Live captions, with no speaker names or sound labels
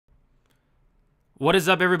What is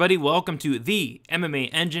up, everybody? Welcome to the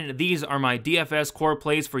MMA Engine. These are my DFS core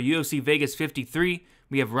plays for UFC Vegas 53.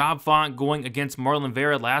 We have Rob Font going against Marlon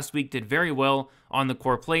Vera. Last week did very well on the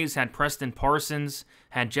core plays. Had Preston Parsons,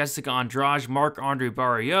 had Jessica Andrade, Marc-Andre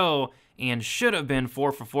Barriault, and should have been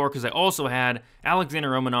 4 for 4 because I also had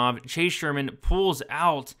Alexander Romanov. Chase Sherman pulls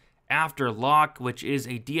out after lock, which is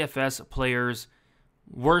a DFS player's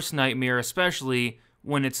worst nightmare, especially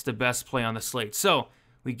when it's the best play on the slate. So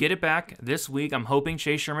we get it back this week. I'm hoping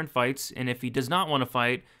Chase Sherman fights, and if he does not want to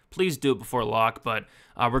fight, please do it before lock. But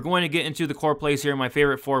we're going to get into the core plays here, my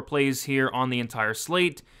favorite 4 plays here on the entire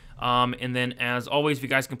slate. And then, as always, if you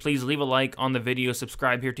guys can please leave a like on the video,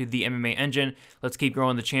 subscribe here to the MMA Engine. Let's keep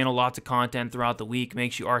growing the channel. Lots of content throughout the week.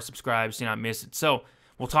 Make sure you are subscribed so you not miss it. So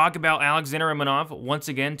we'll talk about Alexander Romanov once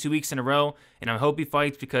again, 2 weeks in a row, and I hope he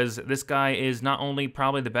fights because this guy is not only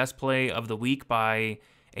probably the best play of the week by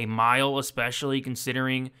a mile, especially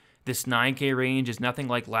considering this 9K range is nothing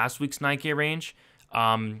like last week's 9K range.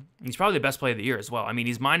 He's probably the best play of the year as well. I mean,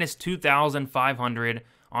 he's minus 2,500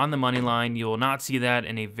 on the money line. You will not see that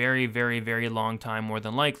in a very, very, very long time, more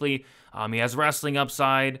than likely. He has wrestling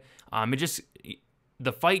upside.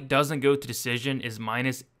 The fight doesn't go to decision is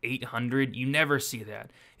minus 800. You never see that.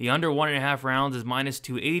 The under 1.5 rounds is minus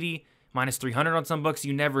 280, minus 300 on some books.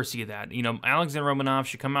 You never see that. You know, Alexander Romanov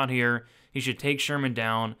should come out here. He should take Sherman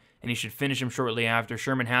down, and he should finish him shortly after.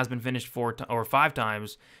 Sherman has been finished 4 or 5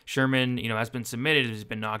 times. Sherman, has been submitted, has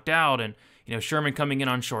been knocked out, and Sherman coming in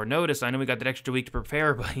on short notice. I know we got that extra week to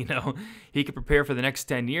prepare, but he could prepare for the next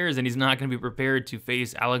 10 years, and he's not going to be prepared to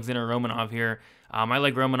face Alexander Romanov here. I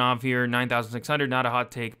like Romanov here, 9,600, not a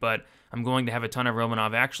hot take, but I'm going to have a ton of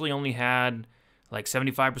Romanov. I actually only had like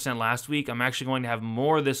 75% last week. I'm actually going to have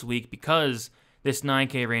more this week because this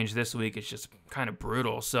 9K range this week is just kind of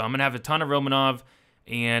brutal. So I'm going to have a ton of Romanov,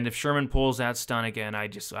 and if Sherman pulls that stun again,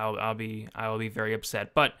 I'll be very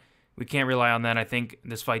upset. But we can't rely on that. I think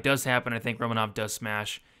this fight does happen. I think Romanov does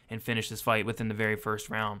smash and finish this fight within the very first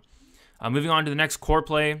round. Moving on to the next core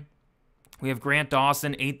play, we have Grant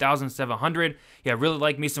Dawson, 8,700. Yeah, I really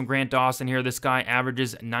like me some Grant Dawson here. This guy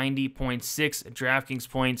averages 90.6 DraftKings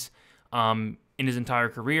points in his entire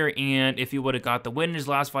career, and if he would have got the win in his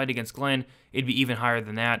last fight against Glenn, it'd be even higher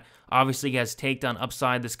than that. Obviously, he has takedown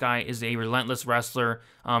upside. This guy is a relentless wrestler.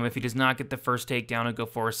 If he does not get the first takedown, he'll go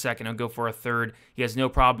for a second, he'll go for a third. He has no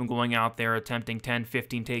problem going out there attempting 10,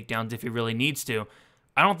 15 takedowns if he really needs to.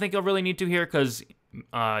 I don't think he'll really need to here because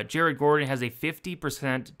Jared Gordon has a 50%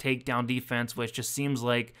 takedown defense, which just seems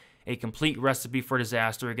like a complete recipe for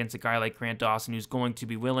disaster against a guy like Grant Dawson, who's going to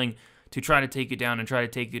be willing to try to take you down and try to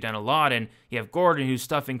take you down a lot. And you have Gordon, who's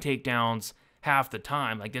stuffing takedowns half the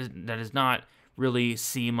time. Like, that does not really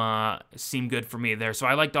seem good for me there. So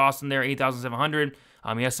I like Dawson there, 8,700.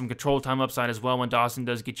 He has some control time upside as well. When Dawson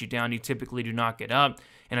does get you down, you typically do not get up.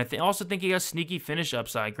 And I also think he has sneaky finish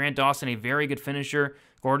upside. Grant Dawson, a very good finisher.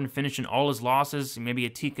 Gordon finishing all his losses. Maybe a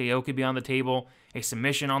TKO could be on the table, a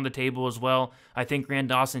submission on the table as well. I think Grant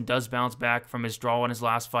Dawson does bounce back from his draw in his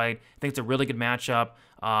last fight. I think it's a really good matchup.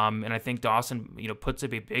 And I think Dawson, puts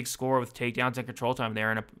up a big score with takedowns and control time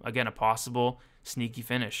there, and again, a possible sneaky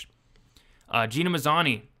finish. Gina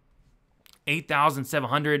Mazzani,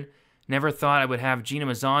 8,700. Never thought I would have Gina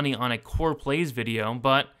Mazzani on a core plays video,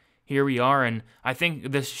 but here we are, and I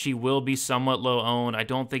think she will be somewhat low owned. I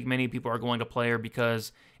don't think many people are going to play her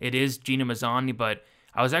because it is Gina Mazzani, but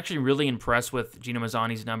I was actually really impressed with Gina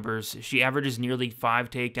Mazzani's numbers. She averages nearly 5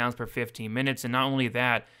 takedowns per 15 minutes, and not only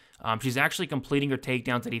that, she's actually completing her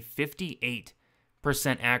takedowns at a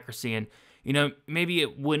 58% accuracy. And, maybe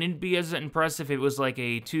it wouldn't be as impressive if it was like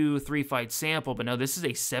a 2-3 fight sample, but no, this is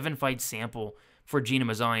a 7 fight sample for Gina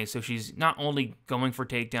Mazzani. So she's not only going for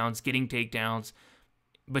takedowns, getting takedowns,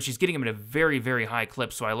 but she's getting them at a very, very high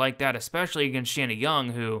clip. So I like that, especially against Shanna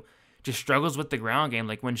Young, who just struggles with the ground game.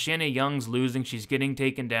 Like, when Shanna Young's losing, she's getting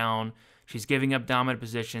taken down, she's giving up dominant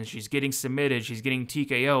positions, she's getting submitted, she's getting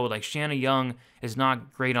TKO. Like, Shanna Young is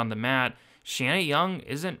not great on the mat. Shanna Young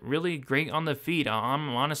isn't really great on the feet. I'm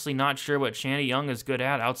honestly not sure what Shanna Young is good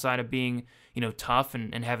at outside of being, tough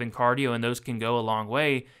and having cardio, and those can go a long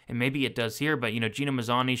way, and maybe it does here, but, Gina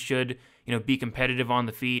Mazzani should, be competitive on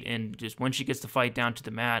the feet, and just when she gets the fight down to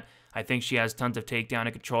the mat, I think she has tons of takedown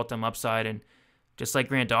and control time upside, and just like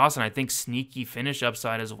Grant Dawson, I think sneaky finish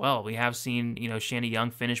upside as well. We have seen, Shanna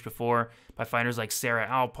Young finish before by fighters like Sarah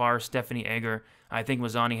Alpar, Stephanie Egger. I think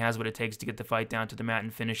Mazzani has what it takes to get the fight down to the mat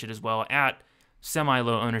and finish it as well at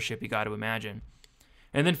semi-low ownership, you got to imagine.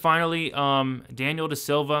 And then finally, Daniel Da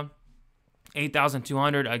Silva,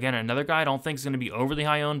 8,200. Again, another guy I don't think is going to be overly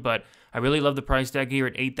high owned, but I really love the price tag here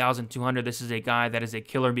at 8,200. This is a guy that is a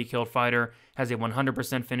killer be killed fighter, has a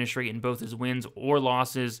 100% finish rate in both his wins or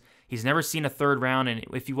losses. He's never seen a third round, and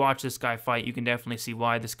if you watch this guy fight, you can definitely see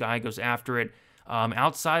why this guy goes after it.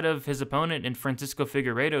 Outside of his opponent in Francisco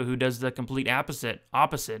Figueiredo, who does the complete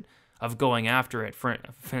opposite of going after it.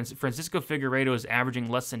 Francisco Figueiredo is averaging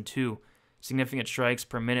less than 2 significant strikes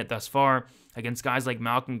per minute thus far against guys like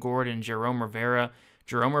Malcolm Gordon and Jerome Rivera.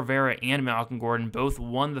 Jerome Rivera and Malcolm Gordon both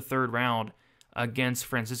won the third round against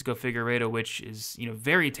Francisco Figueiredo, which is,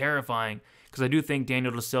 very terrifying, because I do think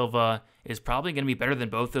Daniel Da Silva is probably going to be better than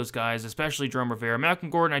both those guys, especially Jerome Rivera. Malcolm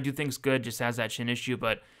Gordon I do think is good, just has that chin issue,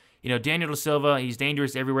 but Daniel Da Silva, he's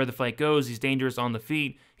dangerous everywhere the fight goes. He's dangerous on the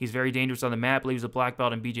feet. He's very dangerous on the mat. I believe he's a black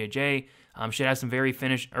belt in BJJ. Should have some very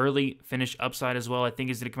early finish upside as well. I think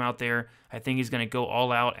he's going to come out there. I think he's going to go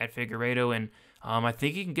all out at Figueiredo, and I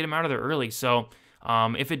think he can get him out of there early. So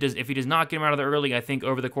if he does not get him out of there early, I think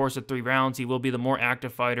over the course of 3 rounds, he will be the more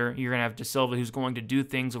active fighter. You're going to have Da Silva, who's going to do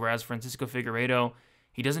things, whereas Francisco Figueiredo,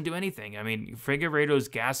 he doesn't do anything. I mean, Figueiredo is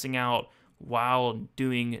gassing out while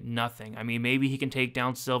doing nothing. I mean, maybe he can take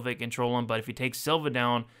down Silva and control him, but if he takes Silva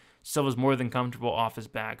down, Silva's more than comfortable off his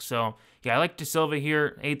back. So, yeah, I like Da Silva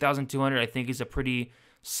here, 8,200. I think he's a pretty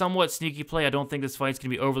somewhat sneaky play. I don't think this fight's going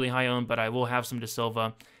to be overly high owned, but I will have some Da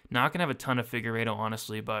Silva. Not going to have a ton of Figueiredo,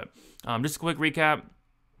 honestly, but just a quick recap.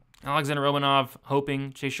 Alexander Romanov,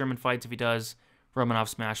 hoping Chase Sherman fights. If he does, Romanov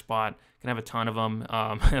smash spot. Going to have a ton of them.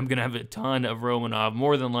 I'm going to have a ton of Romanov,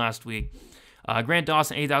 more than last week. Grant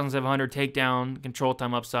Dawson, 8,700, takedown, control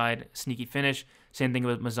time upside, sneaky finish. Same thing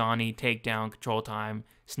with Mazzani, takedown, control time,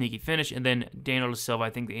 sneaky finish. And then Daniel Da Silva,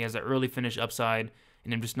 I think that he has an early finish upside,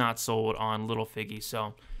 and I'm just not sold on Little Figgy.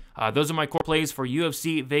 So those are my core plays for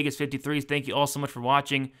UFC Vegas 53s. Thank you all so much for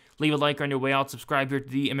watching. Leave a like on your way out. Subscribe here to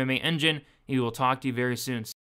the MMA Engine, and we will talk to you very soon.